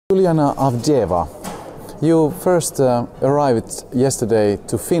Yulianna Avdeeva, you first arrived yesterday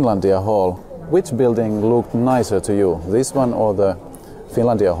to Finlandia Hall. Which building looked nicer to you, this one or the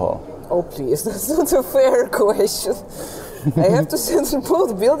Finlandia Hall? Oh please, that's not a fair question. I have to say that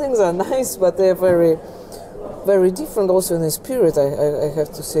both buildings are nice, but they're very, very different also in the spirit, I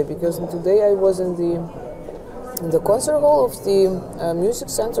have to say, because today I was in the concert hall of the Music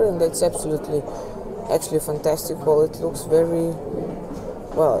Centre, and that's actually a fantastic hall. It looks very,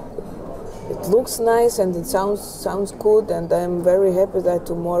 well, it looks nice and it sounds good, and I'm very happy that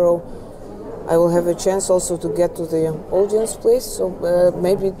tomorrow I will have a chance also to get to the audience place, so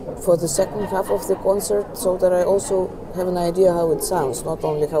maybe for the second half of the concert, so that I also have an idea how it sounds, not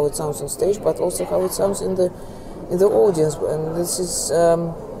only how it sounds on stage, but also how it sounds in the audience. And this is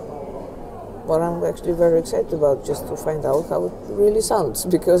what I'm actually very excited about, just to find out how it really sounds,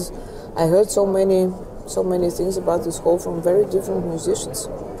 because I heard so many things about this hall from very different musicians.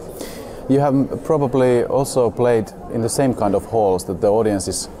 You have probably also played in the same kind of halls that the audience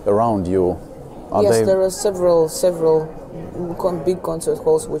is around you. Yes, there are several big concert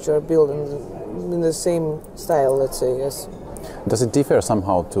halls which are built in the same style, let's say. Yes. Does it differ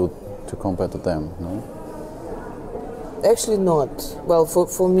somehow to compare to them? No. Actually, not. Well,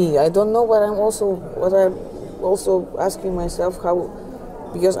 for me, I don't know. What I'm also asking myself how,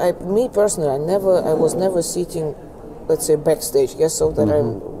 because me personally, I was never sitting, let's say, backstage. Yes, so that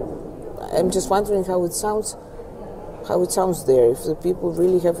I'm just wondering how it sounds there. If the people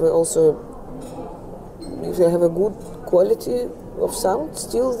really have if they have a good quality of sound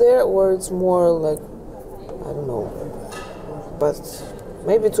still there, or it's more like, I don't know. But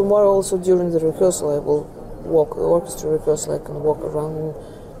maybe tomorrow also during the rehearsal I will walk the orchestra rehearsal. I can walk around and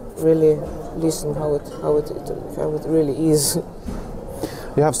really listen how it really is.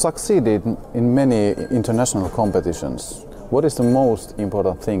 You have succeeded in many international competitions. What is the most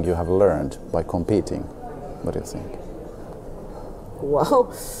important thing you have learned by competing? What do you think? Wow.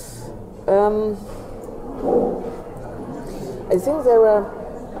 I think there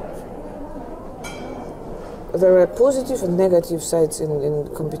are positive and negative sides in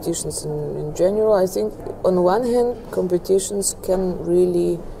competitions in general. I think on one hand, competitions can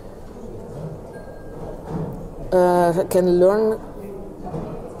really can learn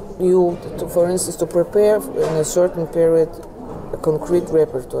you, for instance, to prepare in a certain period a concrete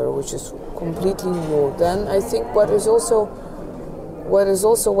repertoire, which is completely new. Then I think what was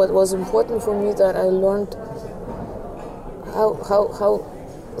important for me, that I learned how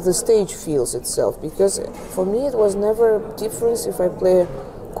the stage feels itself, because for me it was never a difference if I play a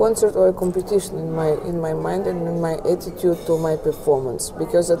concert or a competition in my mind and in my attitude to my performance,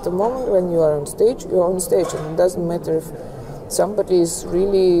 because at the moment when you are on stage, you're on stage, and it doesn't matter if somebody is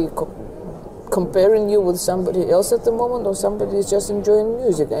really comparing you with somebody else at the moment, or somebody is just enjoying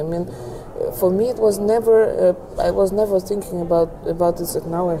music. I mean, for me it was never, I was never thinking about this, that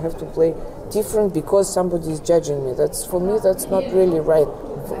now I have to play different because somebody is judging me. For me that's not really right.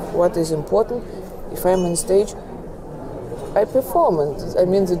 What is important, if I'm on stage, I perform, and I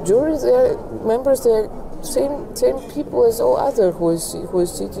mean the jury, their members, they're same people as all other who is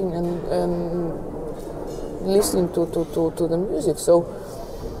sitting and listening to the music. So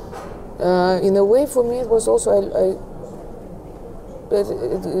in a way, for me, it was also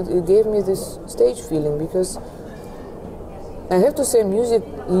it gave me this stage feeling, because I have to say music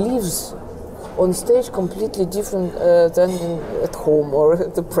lives on stage completely different than at home or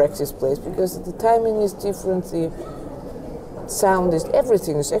at the practice place, because the timing is different, the sound is,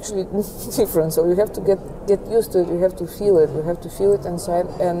 everything is actually different. So you have to get used to it. You have to feel it. You have to feel it inside.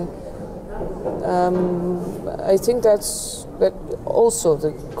 And I think that also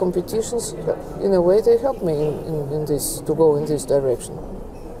the competitions, in a way, they help me in this, to go in this direction.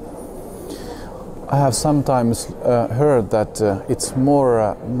 I have sometimes heard that it's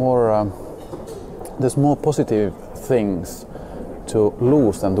there's more positive things to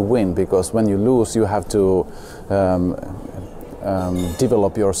lose than to win, because when you lose, you have to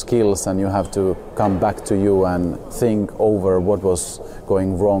develop your skills, and you have to come back to you and think over what was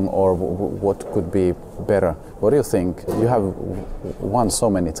going wrong or what could be better. What do you think? You have won so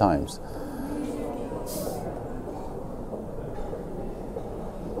many times.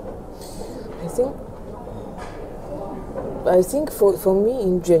 I think for me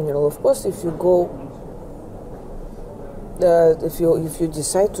in general, of course, if you go, if you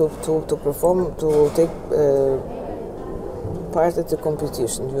decide to perform, to take part at the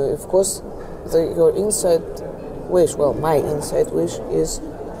competition, you, of course, your inside wish, well, my inside wish is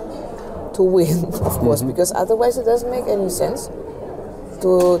to win, of course, because otherwise it doesn't make any sense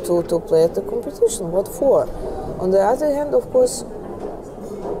to play at the competition. What for? On the other hand, of course,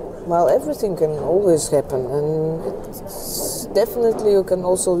 well, everything can always happen, and it's definitely you can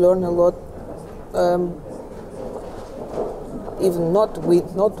also learn a lot. Even not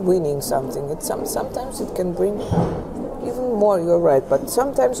winning something, sometimes it can bring even more. You're right, but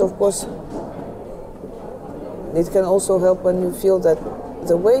sometimes, of course, it can also help when you feel that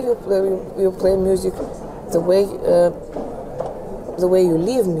the way you play music, the way you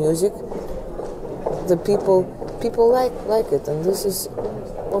live music, the people like it, and this is,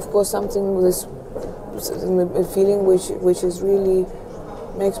 of course, something, this a feeling which is really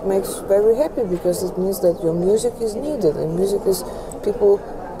makes very happy, because it means that your music is needed, and music is people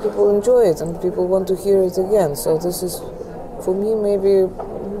enjoy it and people want to hear it again. So this is, for me, maybe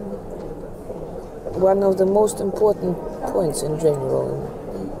one of the most important points in general.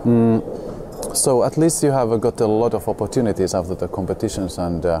 So at least you have got a lot of opportunities after the competitions.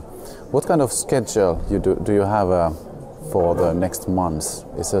 And what kind of schedule do you have for the next months?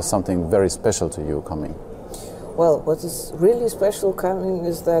 Is there something very special to you coming? Well, what is really special coming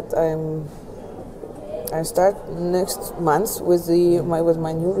is that I start next month with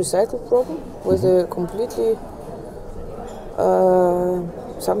my new recital program, with a completely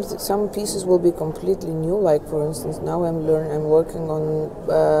some pieces will be completely new. Like, for instance, now I'm working on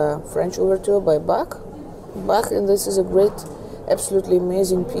French Overture by Bach, and this is a great, absolutely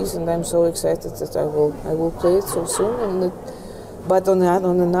amazing piece, and I'm so excited that I will play it so soon. But on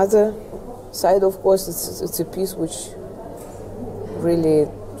another side, of course, it's a piece which really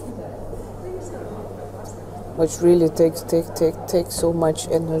takes so much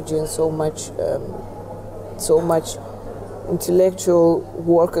energy and so much intellectual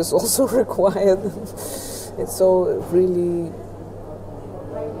work is also required. It's so really,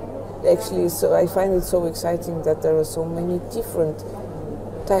 actually, so I find it so exciting that there are so many different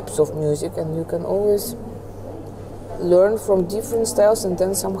types of music, and you can always learn from different styles and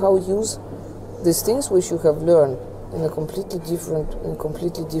then somehow use these things which you have learned in completely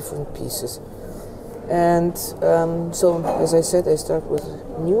different pieces. And so, as I said, I start with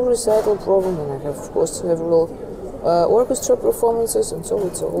a new recital program, and I have, of course, several orchestra performances, and so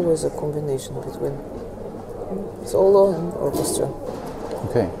it's always a combination between solo and orchestra.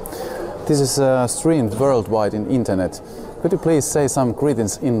 Okay. This is streamed worldwide in internet. Could you please say some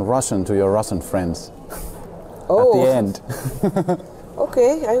greetings in Russian to your Russian friends at the end?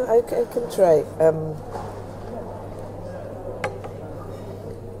 Okay, I can try.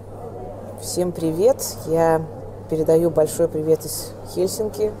 Всем привет! Я передаю большой привет из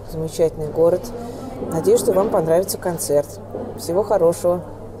Хельсинки, замечательный город. Надеюсь, что вам понравится концерт. Всего хорошего.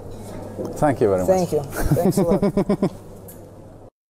 Thank you very much. Thank you. Thanks a lot.